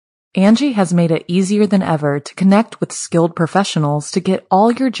Angie has made it easier than ever to connect with skilled professionals to get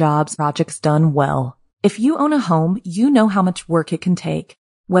all your jobs projects done well. If you own a home, you know how much work it can take,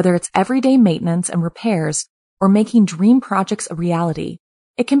 whether it's everyday maintenance and repairs or making dream projects a reality.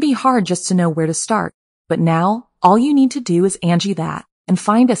 It can be hard just to know where to start, but now all you need to do is Angie that and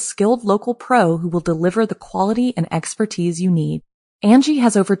find a skilled local pro who will deliver the quality and expertise you need. Angie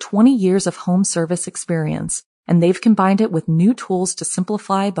has over 20 years of home service experience, and they've combined it with new tools to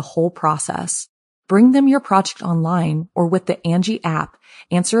simplify the whole process. Bring them your project online or with the Angie app,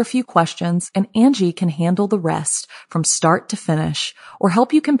 answer a few questions, and Angie can handle the rest from start to finish, or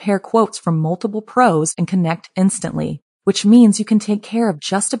help you compare quotes from multiple pros and connect instantly, which means you can take care of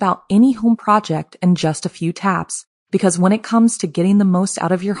just about any home project in just a few taps. Because when it comes to getting the most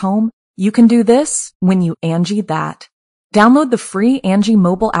out of your home, you can do this when you Angie that. Download the free Angie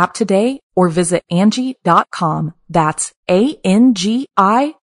mobile app today or visit Angie.com. That's ANGI.com.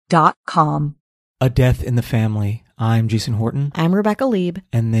 A Death in the Family. I'm Jason Horton. I'm Rebecca Lieb.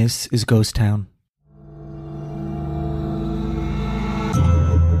 And this is Ghost Town.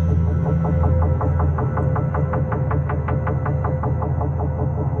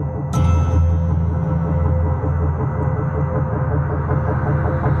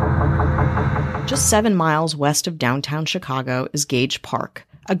 Just 7 miles west of downtown Chicago is Gage Park,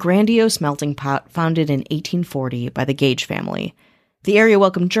 a grandiose melting pot founded in 1840 by the Gage family. The area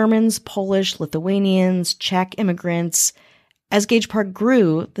welcomed Germans, Polish, Lithuanians, Czech immigrants. As Gage Park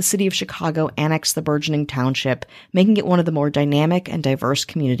grew, the city of Chicago annexed the burgeoning township, making it one of the more dynamic and diverse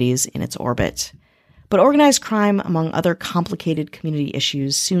communities in its orbit. But organized crime, among other complicated community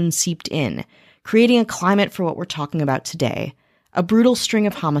issues, soon seeped in, creating a climate for what we're talking about today. A brutal string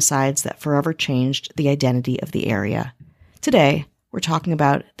of homicides that forever changed the identity of the area. Today, we're talking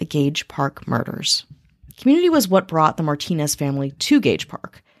about the Gage Park murders. Community was what brought the Martinez family to Gage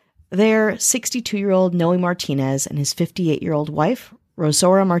Park. There, 62-year-old Noe Martinez and his 58-year-old wife,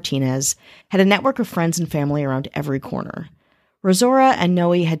 Rosora Martinez, had a network of friends and family around every corner. Rosora and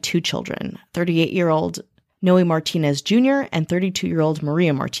Noe had 2 children, 38-year-old Noe Martinez Jr. and 32-year-old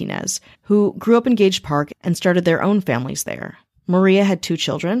Maria Martinez, who grew up in Gage Park and started their own families there. Maria had 2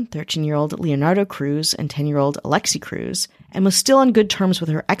 children, 13-year-old Leonardo Cruz and 10-year-old Alexi Cruz, and was still on good terms with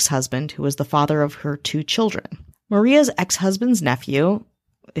her ex-husband, who was the father of her 2 children. Maria's ex-husband's nephew,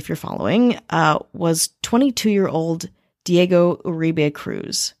 if you're following, was 22-year-old Diego Uribe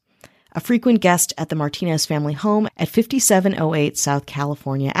Cruz, a frequent guest at the Martinez family home at 5708 South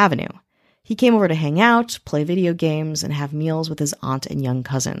California Avenue. He came over to hang out, play video games, and have meals with his aunt and young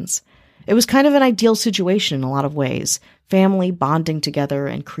cousins. It was kind of an ideal situation in a lot of ways, family bonding together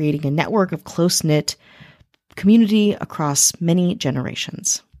and creating a network of close-knit community across many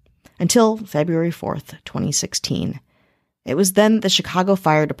generations. Until February 4th, 2016. It was then the Chicago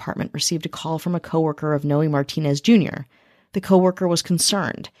Fire Department received a call from a coworker of Noe Martinez Jr. The coworker was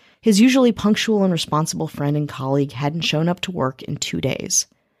concerned. His usually punctual and responsible friend and colleague hadn't shown up to work in 2 days.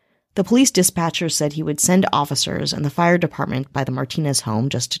 The police dispatcher said he would send officers and the fire department by the Martinez home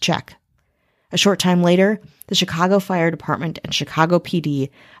just to check. A short time later, the Chicago Fire Department and Chicago PD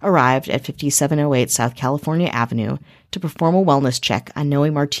arrived at 5708 South California Avenue to perform a wellness check on Noe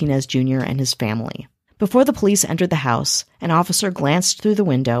Martinez Jr. and his family. Before the police entered the house, an officer glanced through the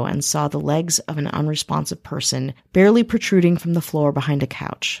window and saw the legs of an unresponsive person barely protruding from the floor behind a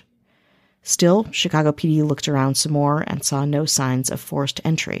couch. Still, Chicago PD looked around some more and saw no signs of forced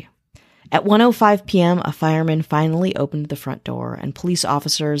entry. At 1:05 p.m., a fireman finally opened the front door, and police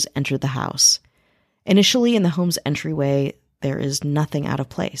officers entered the house. Initially, in the home's entryway, there is nothing out of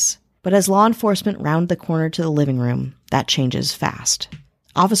place. But as law enforcement round the corner to the living room, that changes fast.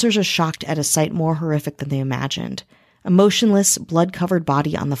 Officers are shocked at a sight more horrific than they imagined. A motionless, blood-covered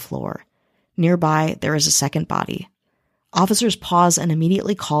body on the floor. Nearby, there is a second body. Officers pause and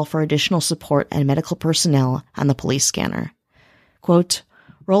immediately call for additional support and medical personnel on the police scanner. Quote,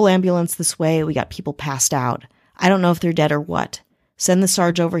 "Roll ambulance this way, we got people passed out. I don't know if they're dead or what. Send the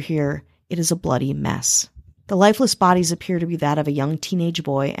Sarge over here. It is a bloody mess." The lifeless bodies appear to be that of a young teenage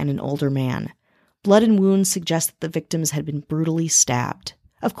boy and an older man. Blood and wounds suggest that the victims had been brutally stabbed.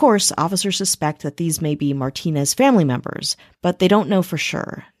 Of course, officers suspect that these may be Martinez family members, but they don't know for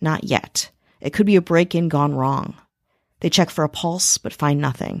sure. Not yet. It could be a break-in gone wrong. They check for a pulse, but find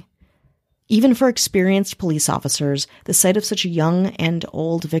nothing. Even for experienced police officers, the sight of such a young and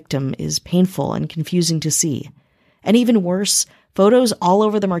old victim is painful and confusing to see. And even worse, photos all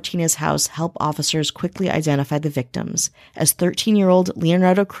over the Martinez house help officers quickly identify the victims as 13-year-old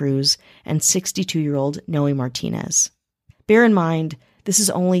Leonardo Cruz and 62-year-old Noe Martinez. Bear in mind, this is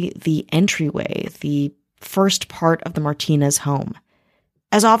only the entryway, the first part of the Martinez home.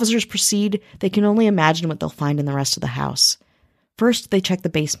 As officers proceed, they can only imagine what they'll find in the rest of the house. First, they check the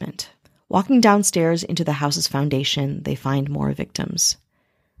basement. Walking downstairs into the house's foundation, they find more victims.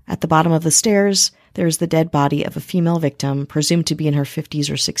 At the bottom of the stairs, there is the dead body of a female victim, presumed to be in her 50s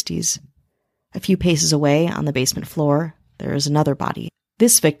or 60s. A few paces away, on the basement floor, there is another body.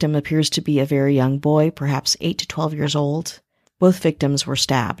 This victim appears to be a very young boy, perhaps 8 to 12 years old. Both victims were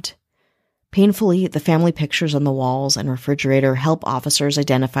stabbed. Painfully, the family pictures on the walls and refrigerator help officers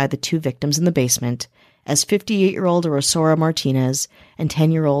identify the two victims in the basement as 58-year-old Rosora Martinez and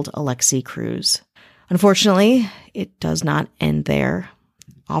 10-year-old Alexi Cruz. Unfortunately, it does not end there.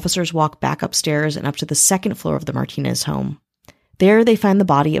 Officers walk back upstairs and up to the second floor of the Martinez home. There, they find the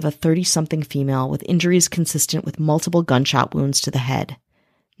body of a 30-something female with injuries consistent with multiple gunshot wounds to the head.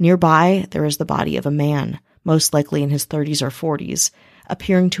 Nearby, there is the body of a man, most likely in his 30s or 40s,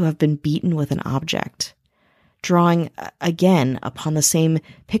 appearing to have been beaten with an object. Drawing, again, upon the same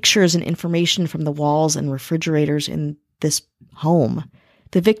pictures and information from the walls and refrigerators in this home,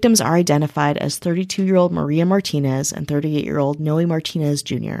 the victims are identified as 32-year-old Maria Martinez and 38-year-old Noe Martinez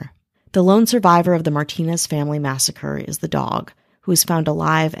Jr. The lone survivor of the Martinez family massacre is the dog, who is found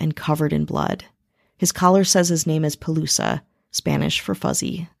alive and covered in blood. His collar says his name is Pelusa, Spanish for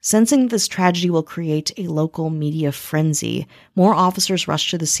fuzzy. Sensing this tragedy will create a local media frenzy, more officers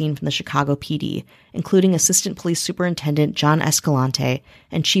rush to the scene from the Chicago PD, including Assistant Police Superintendent John Escalante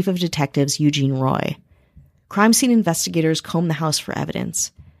and Chief of Detectives Eugene Roy. Crime scene investigators comb the house for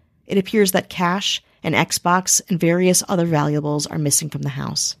evidence. It appears that cash, an Xbox, and various other valuables are missing from the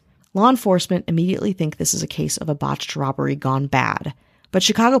house. Law enforcement immediately think this is a case of a botched robbery gone bad, but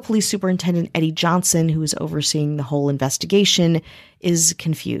Chicago Police Superintendent Eddie Johnson, who is overseeing the whole investigation, is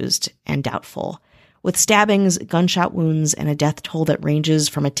confused and doubtful. With stabbings, gunshot wounds, and a death toll that ranges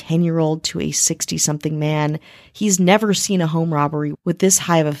from a 10-year-old to a 60-something man, he's never seen a home robbery with this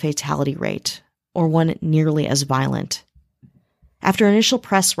high of a fatality rate, or one nearly as violent. After initial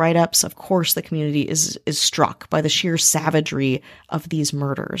press write-ups, of course the community is struck by the sheer savagery of these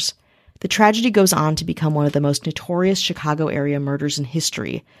murders. The tragedy goes on to become one of the most notorious Chicago area murders in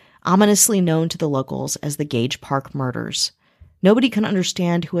history, ominously known to the locals as the Gage Park murders. Nobody can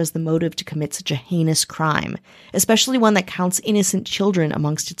understand who has the motive to commit such a heinous crime, especially one that counts innocent children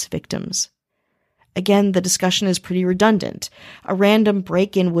amongst its victims. Again, the discussion is pretty redundant. A random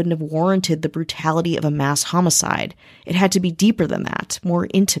break-in wouldn't have warranted the brutality of a mass homicide. It had to be deeper than that, more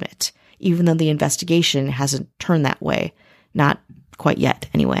intimate, even though the investigation hasn't turned that way. Not quite yet,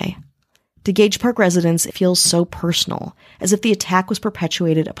 anyway. To Gage Park residents, it feels so personal, as if the attack was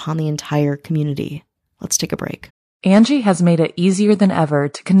perpetuated upon the entire community. Let's take a break. Angie has made it easier than ever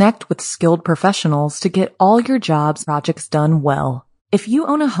to connect with skilled professionals to get all your jobs projects done well. If you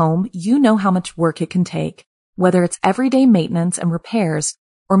own a home, you know how much work it can take, whether it's everyday maintenance and repairs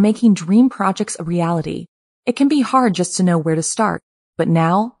or making dream projects a reality. It can be hard just to know where to start, but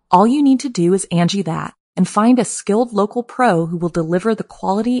now all you need to do is Angie that and find a skilled local pro who will deliver the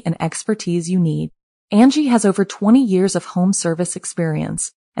quality and expertise you need. Angie has over 20 years of home service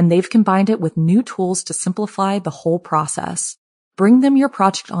experience, and they've combined it with new tools to simplify the whole process. Bring them your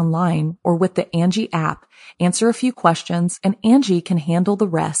project online or with the Angie app, answer a few questions, and Angie can handle the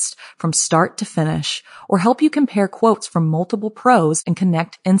rest from start to finish, or help you compare quotes from multiple pros and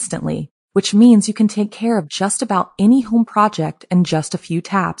connect instantly, which means you can take care of just about any home project in just a few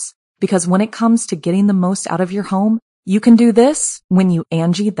taps. Because when it comes to getting the most out of your home, you can do this when you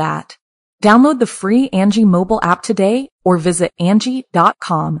Angie that. Download the free Angie mobile app today or visit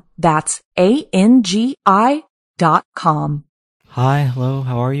Angie.com. That's ANGI.com. Hi, hello,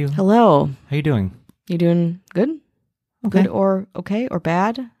 how are you? Hello. How you doing? You doing good? Okay. Good or okay or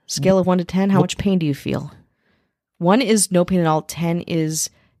bad? Scale of 1 to 10, how much pain do you feel? 1 is no pain at all. 10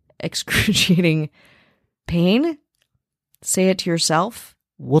 is excruciating pain. Say it to yourself.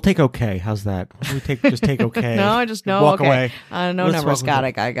 We'll take okay. How's that? Just take okay. No, I just know. Walk okay. away. No numbers. Got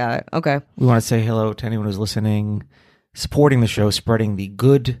it. I got it. Okay. We want to say hello to anyone who's listening, supporting the show, spreading the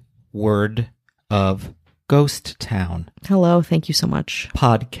good word of Ghost Town. Hello. Thank you so much.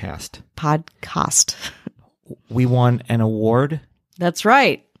 Podcast. We won an award. That's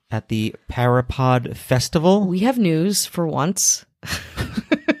right. At the Parapod Festival. We have news for once.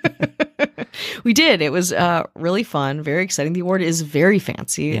 We did. It was really fun, very exciting. The award is very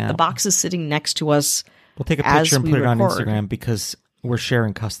fancy. Yeah. The box is sitting next to us. We'll take a picture and put it on Instagram because we're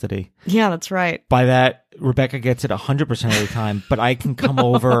sharing custody. Yeah, that's right. By that, Rebecca gets it 100% of the time, but I can come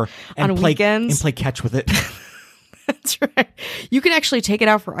over and play catch with it. That's right. You can actually take it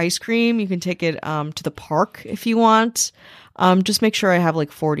out for ice cream. You can take it to the park if you want. Just make sure I have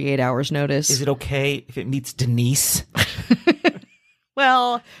like 48 hours notice. Is it okay if it meets Denise?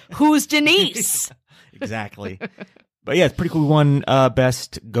 Well, who's Denise? Exactly. But yeah, it's pretty cool. We won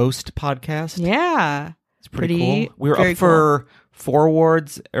Best Ghost Podcast. Yeah. It's pretty cool. We were up for 4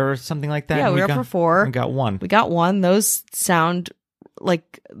 awards or something like that. Yeah, we were up for 4. We got 1. We got 1. Those sound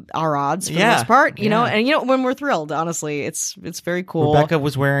like our odds for the most part, you know, and when we're thrilled, honestly, it's very cool. Rebecca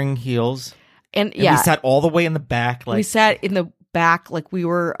was wearing heels. And we sat all the way in the back. We sat in the back like we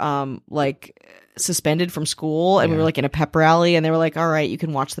were like suspended from school, and we were like in a pep rally, and they were like, all right, you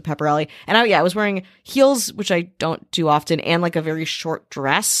can watch the pep rally. And I was wearing heels, which I don't do often, and like a very short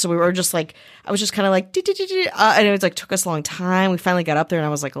dress. So we were just like, I was just kind of like, and it was like took us a long time. We finally got up there, and I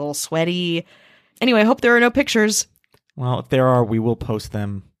was like a little sweaty. Anyway, I hope there are no pictures. Well, if there are, we will post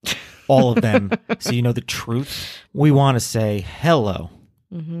them, all of them, so you know the truth. We want to say hello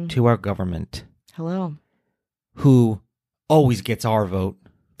to our government. Hello. Who always gets our vote.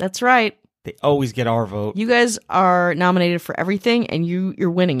 That's right. They always get our vote. You guys are nominated for everything, and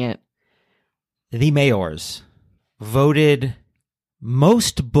you're winning it. The mayors voted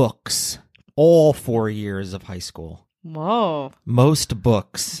most books all 4 years of high school. Whoa. Most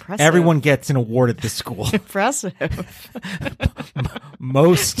books. Impressive. Everyone gets an award at this school. Impressive.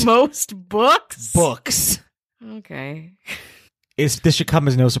 Most books? Books. Okay. This should come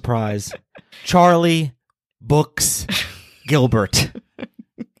as no surprise. Charlie Books Gilbert.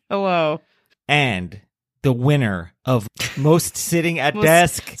 Oh, whoa. And the winner of most sitting at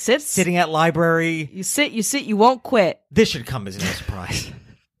desk, sitting at library. You sit, you won't quit. This should come as no surprise.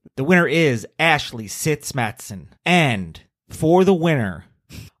 The winner is Ashley Sitz Matson. And for the winner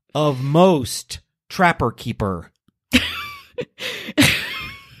of most Trapper Keeper.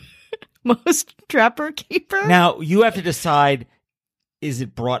 Most Trapper Keeper? Now, you have to decide, is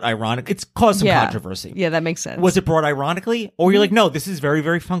it brought ironic? It's caused some controversy. Yeah, that makes sense. Was it brought ironically? Or you're like, no, this is very,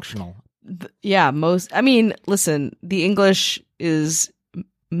 very functional. Listen, the English is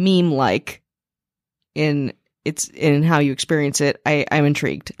meme-like in how you experience it. I'm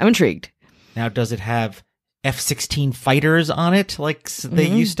intrigued. Now, does it have F-16 fighters on it like they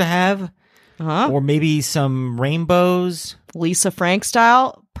used to have? Uh-huh. Or maybe some rainbows? Lisa Frank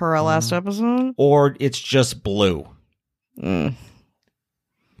style, per our last episode? Or it's just blue? Should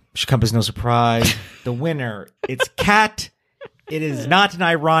come as no surprise. The winner, it's Kat. It is not an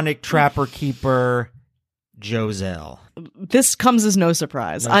ironic Trapper Keeper, Joselle. This comes as no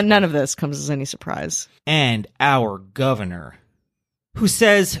surprise. None of this comes as any surprise. And our governor, who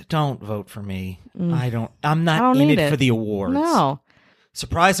says, don't vote for me. I'm not in it for the awards. No.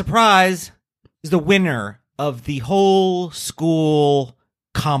 Surprise, surprise, is the winner of the whole school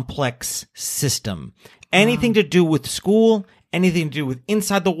complex system. Anything to do with school, anything to do with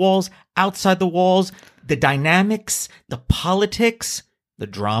inside the walls, outside the walls, the dynamics, the politics, the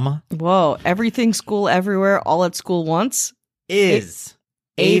drama. Whoa, everything school everywhere, all at school once? Is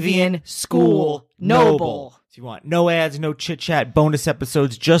Avian School Noble. So you want no ads, no chit-chat, bonus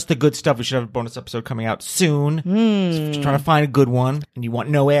episodes, just the good stuff. We should have a bonus episode coming out soon. So if you're trying to find a good one, and you want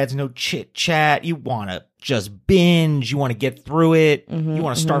no ads, no chit-chat, you want to just binge, you want to get through it, you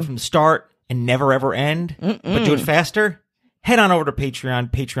want to start from the start and never ever end, but do it faster, head on over to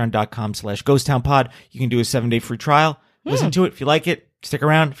Patreon, patreon.com/ghosttownpod. You can do a 7-day free trial. Listen to it. If you like it, stick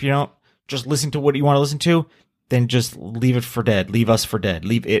around. If you don't, just listen to what you want to listen to. Then just leave it for dead. Leave us for dead.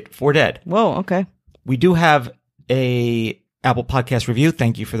 Leave it for dead. Whoa, okay. We do have a Apple Podcast review.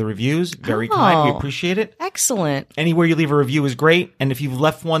 Thank you for the reviews. Very kind. We appreciate it. Excellent. Anywhere you leave a review is great. And if you've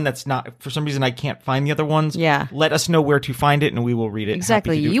left one that's not, for some reason I can't find the other ones, let us know where to find it and we will read it.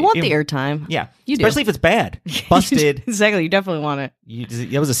 Exactly. You want the airtime. Yeah. You do. Especially if it's bad. Busted. Exactly. You definitely want it.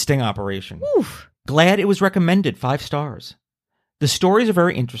 That was a sting operation. Oof. Glad it was recommended. 5 stars. The stories are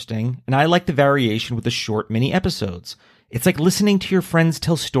very interesting, and I like the variation with the short mini episodes. It's like listening to your friends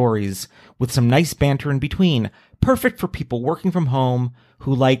tell stories with some nice banter in between. Perfect for people working from home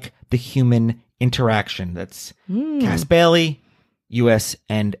who like the human interaction. That's Cass Bailey,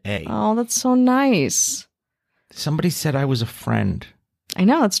 US&A. Oh, that's so nice. Somebody said I was a friend. I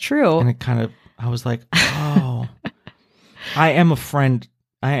know, it's true. And I was like, oh, I am a friend.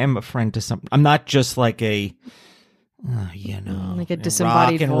 I am a friend to some. I'm not just like a... like a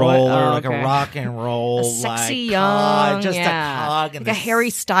disembodied rock and roller, oh, like a rock and roll, a sexy like, young, just a cog, in like a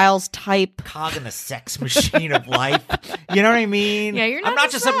Harry Styles type cog in the sex machine of life. You know what I mean? Yeah, you're not. I'm not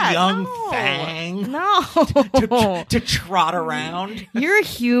just some young thing. to trot around. You're a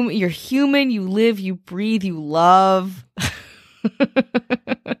human. You're human. You live. You breathe. You love.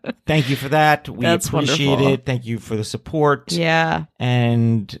 Thank you for that. We That's appreciate wonderful. it. Thank you for the support. Yeah,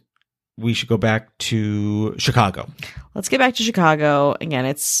 and we should go back to Chicago. Let's get back to Chicago. Again,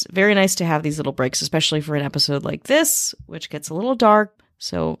 it's very nice to have these little breaks, especially for an episode like this, which gets a little dark.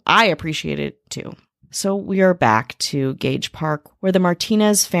 So I appreciate it too. So we are back to Gage Park, where the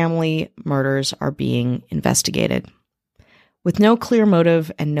Martinez family murders are being investigated. With no clear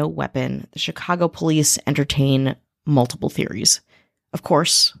motive and no weapon, the Chicago police entertain multiple theories. Of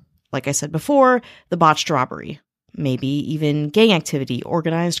course, like I said before, the botched robbery, maybe even gang activity,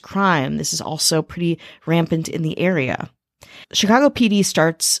 organized crime. This is also pretty rampant in the area. Chicago PD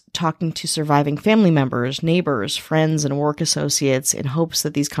starts talking to surviving family members, neighbors, friends, and work associates in hopes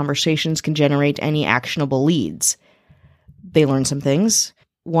that these conversations can generate any actionable leads. They learn some things.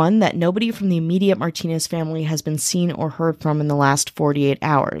 One, that nobody from the immediate Martinez family has been seen or heard from in the last 48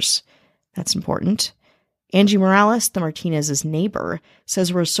 hours. That's important. Angie Morales, the Martinez's neighbor,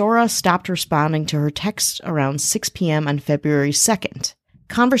 says Rosora stopped responding to her texts around 6 p.m. on February 2nd.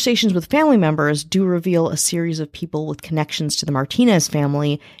 Conversations with family members do reveal a series of people with connections to the Martinez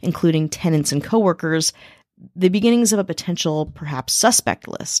family, including tenants and coworkers, the beginnings of a potential, perhaps suspect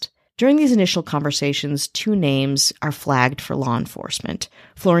list. During these initial conversations, 2 names are flagged for law enforcement: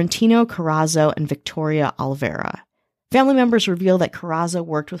 Florentino Carrazzo and Victoria Olvera. Family members reveal that Carrazzo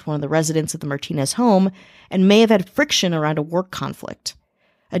worked with one of the residents of the Martinez home and may have had friction around a work conflict.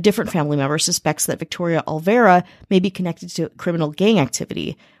 A different family member suspects that Victoria Olvera may be connected to criminal gang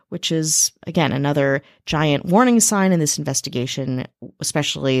activity, which is, again, another giant warning sign in this investigation,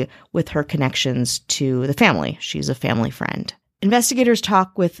 especially with her connections to the family. She's a family friend. Investigators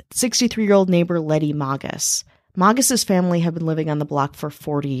talk with 63-year-old neighbor Letty Magas. Magas's family have been living on the block for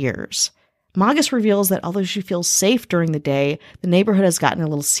 40 years. Magas reveals that although she feels safe during the day, the neighborhood has gotten a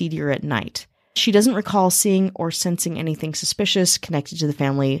little seedier at night. She doesn't recall seeing or sensing anything suspicious connected to the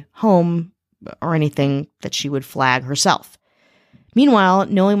family home or anything that she would flag herself. Meanwhile,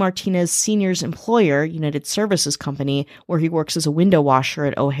 Noe Martinez Sr.'s employer, United Services Company, where he works as a window washer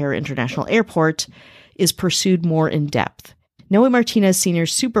at O'Hare International Airport, is pursued more in depth. Noe Martinez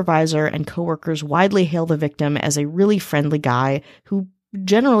Sr.'s supervisor and coworkers widely hail the victim as a really friendly guy who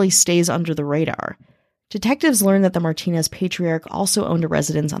generally stays under the radar. Detectives learn that the Martinez patriarch also owned a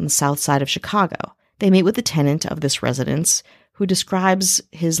residence on the south side of Chicago. They meet with the tenant of this residence, who describes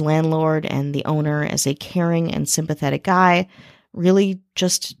his landlord and the owner as a caring and sympathetic guy, really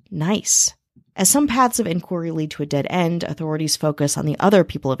just nice. As some paths of inquiry lead to a dead end, authorities focus on the other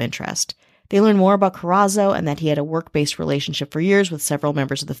people of interest. They learn more about Carrazzo and that he had a work-based relationship for years with several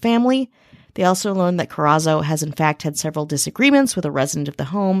members of the family. They also learn that Carrazzo has in fact had several disagreements with a resident of the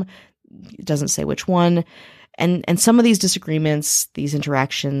home. It doesn't say which one. And some of these disagreements, these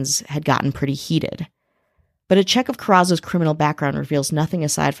interactions, had gotten pretty heated. But a check of Carrazzo's criminal background reveals nothing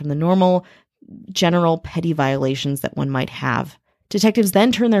aside from the normal, general petty violations that one might have. Detectives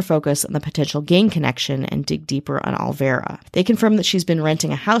then turn their focus on the potential gang connection and dig deeper on Olvera. They confirm that she's been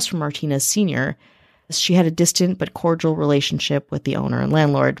renting a house from Martinez Sr. She had a distant but cordial relationship with the owner and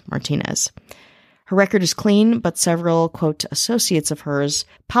landlord, Martinez. Her record is clean, but several, quote, associates of hers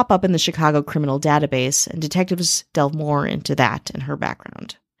pop up in the Chicago criminal database, and detectives delve more into that and her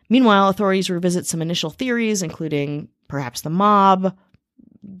background. Meanwhile, authorities revisit some initial theories, including perhaps the mob,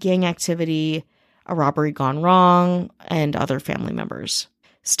 gang activity, a robbery gone wrong, and other family members.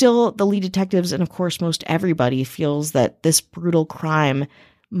 Still, the lead detectives, and of course most everybody, feels that this brutal crime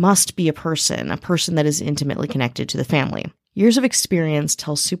must be a person that is intimately connected to the family. Years of experience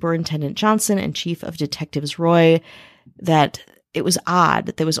tell Superintendent Johnson and Chief of Detectives Roy that it was odd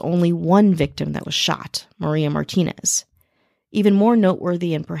that there was only one victim that was shot, Maria Martinez. Even more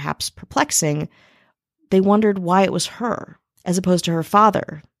noteworthy and perhaps perplexing, they wondered why it was her, as opposed to her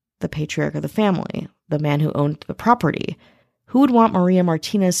father, the patriarch of the family, the man who owned the property. Who would want Maria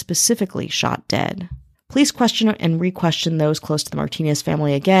Martinez specifically shot dead? Police question and re-question those close to the Martinez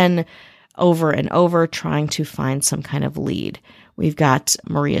family again, over and over, trying to find some kind of lead. We've got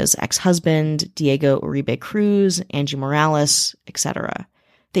Maria's ex-husband, Diego Uribe Cruz, Angie Morales, etc.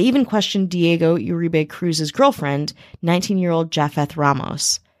 They even questioned Diego Uribe Cruz's girlfriend, 19-year-old Japheth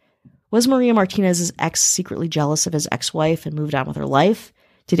Ramos. Was Maria Martinez's ex secretly jealous of his ex-wife and moved on with her life?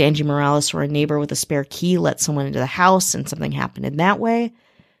 Did Angie Morales or a neighbor with a spare key let someone into the house and something happened in that way?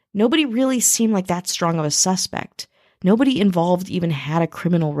 Nobody really seemed like that strong of a suspect. Nobody involved even had a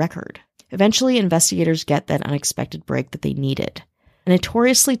criminal record. Eventually, investigators get that unexpected break that they needed. A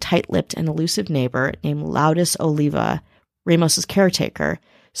notoriously tight-lipped and elusive neighbor named Lourdes Oliva, Ramos's caretaker,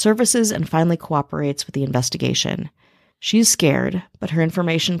 surfaces and finally cooperates with the investigation. She's scared, but her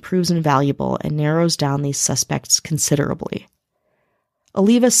information proves invaluable and narrows down these suspects considerably.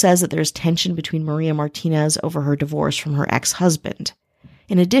 Oliva says that there's tension between Maria Martinez over her divorce from her ex-husband.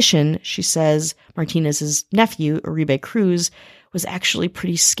 In addition, she says Martinez's nephew, Uribe Cruz, was actually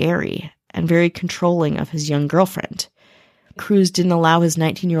pretty scary and very controlling of his young girlfriend. Cruz didn't allow his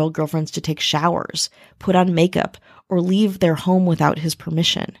 19-year-old girlfriends to take showers, put on makeup, or leave their home without his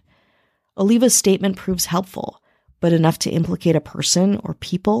permission. Oliva's statement proves helpful, but enough to implicate a person or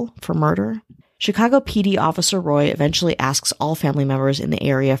people for murder? Chicago PD Officer Roy eventually asks all family members in the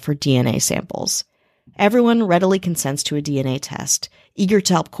area for DNA samples. Everyone readily consents to a DNA test, eager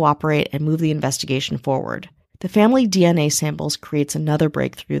to help cooperate and move the investigation forward. The family DNA samples creates another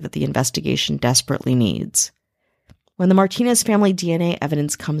breakthrough that the investigation desperately needs. When the Martinez family DNA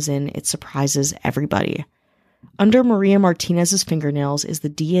evidence comes in, it surprises everybody. Under Maria Martinez's fingernails is the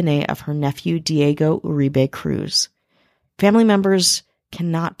DNA of her nephew Diego Uribe Cruz. Family members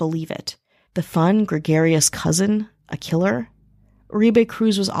cannot believe it. The fun, gregarious cousin, a killer? Uribe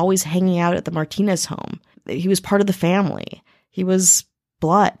Cruz was always hanging out at the Martinez home. He was part of the family. He was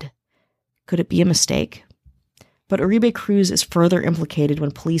blood. Could it be a mistake? But Uribe Cruz is further implicated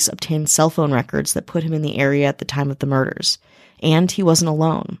when police obtain cell phone records that put him in the area at the time of the murders. And he wasn't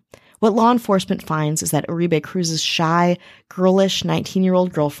alone. What law enforcement finds is that Uribe Cruz's shy, girlish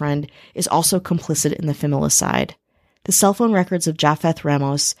 19-year-old girlfriend is also complicit in the familicide. The cell phone records of Japheth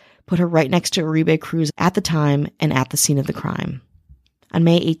Ramos put her right next to Uribe Cruz at the time and at the scene of the crime. On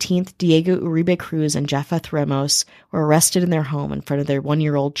May 18th, Diego Uribe Cruz and Japheth Ramos were arrested in their home in front of their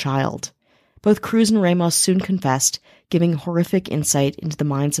 1-year-old child. Both Cruz and Ramos soon confessed, giving horrific insight into the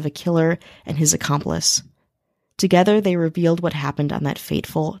minds of a killer and his accomplice. Together, they revealed what happened on that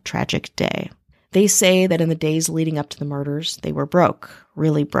fateful, tragic day. They say that in the days leading up to the murders, they were broke,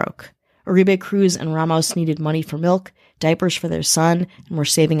 really broke. Uribe Cruz and Ramos needed money for milk, diapers for their son, and were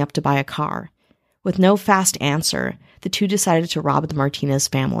saving up to buy a car. With no fast answer, the two decided to rob the Martinez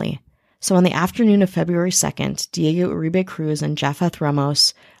family. So on the afternoon of February 2nd, Diego Uribe Cruz and Japheth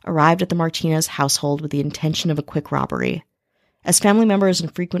Ramos arrived at the Martinez household with the intention of a quick robbery. As family members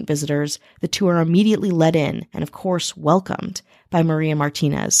and frequent visitors, the two are immediately let in and, of course, welcomed by Maria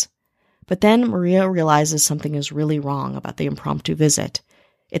Martinez. But then Maria realizes something is really wrong about the impromptu visit.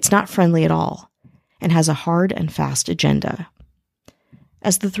 It's not friendly at all, and has a hard and fast agenda.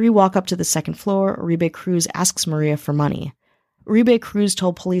 As the three walk up to the second floor, Uribe Cruz asks Maria for money. Uribe Cruz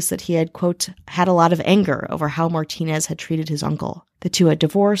told police that he had, quote, had a lot of anger over how Martinez had treated his uncle. The two had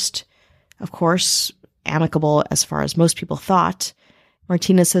divorced, of course, amicable as far as most people thought.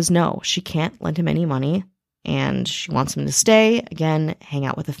 Martinez says no, she can't lend him any money, and she wants him to stay, again, hang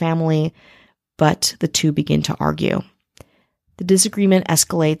out with the family, but the two begin to argue. The disagreement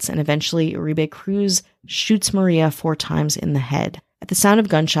escalates, and eventually Uribe Cruz shoots Maria 4 times in the head. At the sound of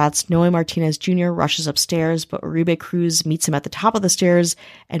gunshots, Noe Martinez Jr. rushes upstairs, but Uribe Cruz meets him at the top of the stairs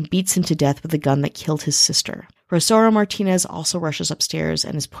and beats him to death with the gun that killed his sister. Rosario Martinez also rushes upstairs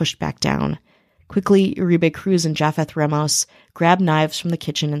and is pushed back down. Quickly, Uribe Cruz and Japheth Ramos grab knives from the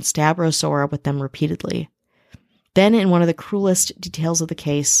kitchen and stab Rosario with them repeatedly. Then, in one of the cruelest details of the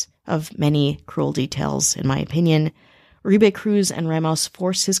case, of many cruel details, in my opinion, Uribe Cruz and Ramos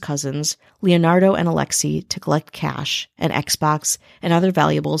force his cousins, Leonardo and Alexi, to collect cash, an Xbox, and other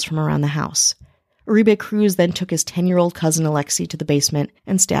valuables from around the house. Uribe Cruz then took his 10-year-old cousin Alexi to the basement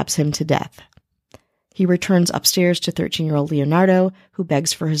and stabs him to death. He returns upstairs to 13-year-old Leonardo, who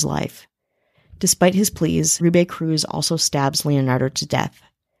begs for his life. Despite his pleas, Uribe Cruz also stabs Leonardo to death.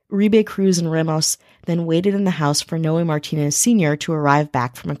 Uribe Cruz and Ramos then waited in the house for Noe Martinez Sr. to arrive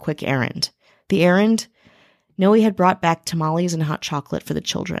back from a quick errand. The errand? Noe had brought back tamales and hot chocolate for the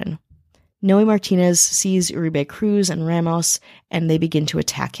children. Noe Martinez sees Uribe Cruz and Ramos, and they begin to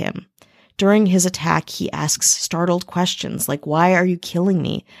attack him. During his attack, he asks startled questions like, "Why are you killing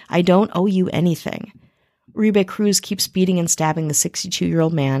me? I don't owe you anything." Uribe Cruz keeps beating and stabbing the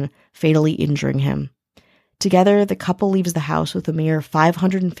 62-year-old man, fatally injuring him. Together, the couple leaves the house with a mere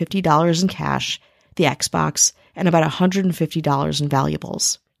 $550 in cash, the Xbox, and about $150 in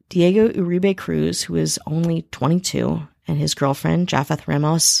valuables. Diego Uribe Cruz, who is only 22, and his girlfriend, Japheth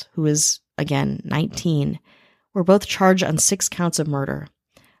Ramos, who is, again, 19, were both charged on 6 counts of murder.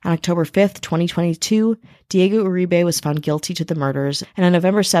 On October 5th, 2022, Diego Uribe was found guilty to the murders, and on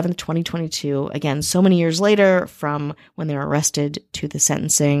November 7th, 2022, again, so many years later from when they were arrested to the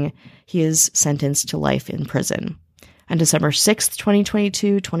sentencing, he is sentenced to life in prison. On December 6th,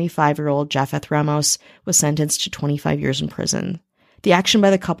 2022, 25-year-old Japheth Ramos was sentenced to 25 years in prison. The action by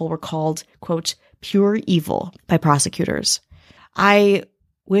the couple were called, quote, pure evil by prosecutors. I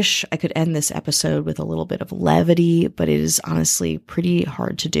wish I could end this episode with a little bit of levity, but it is honestly pretty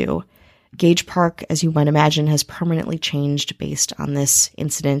hard to do. Gage Park, as you might imagine, has permanently changed based on this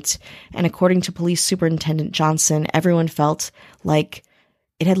incident, and according to Police Superintendent Johnson, everyone felt like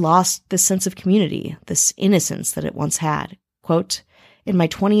It had lost this sense of community, this innocence that it once had. Quote, "In my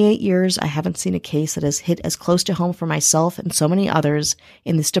 28 years, I haven't seen a case that has hit as close to home for myself and so many others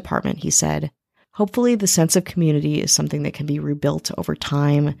in this department," he said. Hopefully, the sense of community is something that can be rebuilt over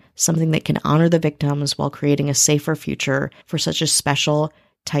time, something that can honor the victims while creating a safer future for such a special,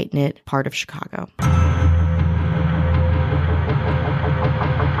 tight-knit part of Chicago.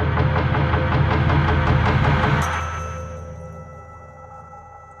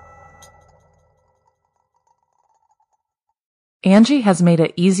 Angie has made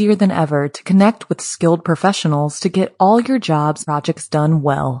it easier than ever to connect with skilled professionals to get all your jobs projects done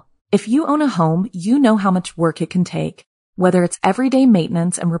well. If you own a home, you know how much work it can take, whether it's everyday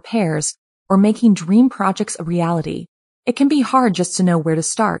maintenance and repairs or making dream projects a reality. It can be hard just to know where to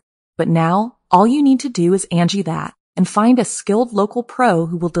start, but now all you need to do is Angie that and find a skilled local pro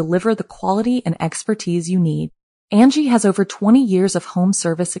who will deliver the quality and expertise you need. Angie has over 20 years of home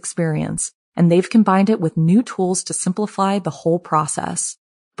service experience, and they've combined it with new tools to simplify the whole process.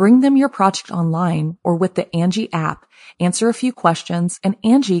 Bring them your project online or with the Angie app, answer a few questions, and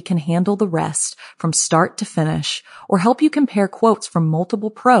Angie can handle the rest from start to finish or help you compare quotes from multiple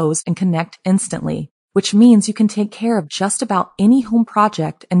pros and connect instantly, which means you can take care of just about any home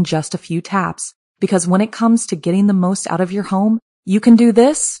project in just a few taps. Because when it comes to getting the most out of your home, you can do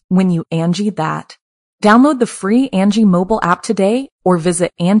this when you Angie that. Download the free Angie mobile app today or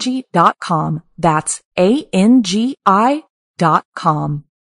visit Angie.com. That's ANGI.com.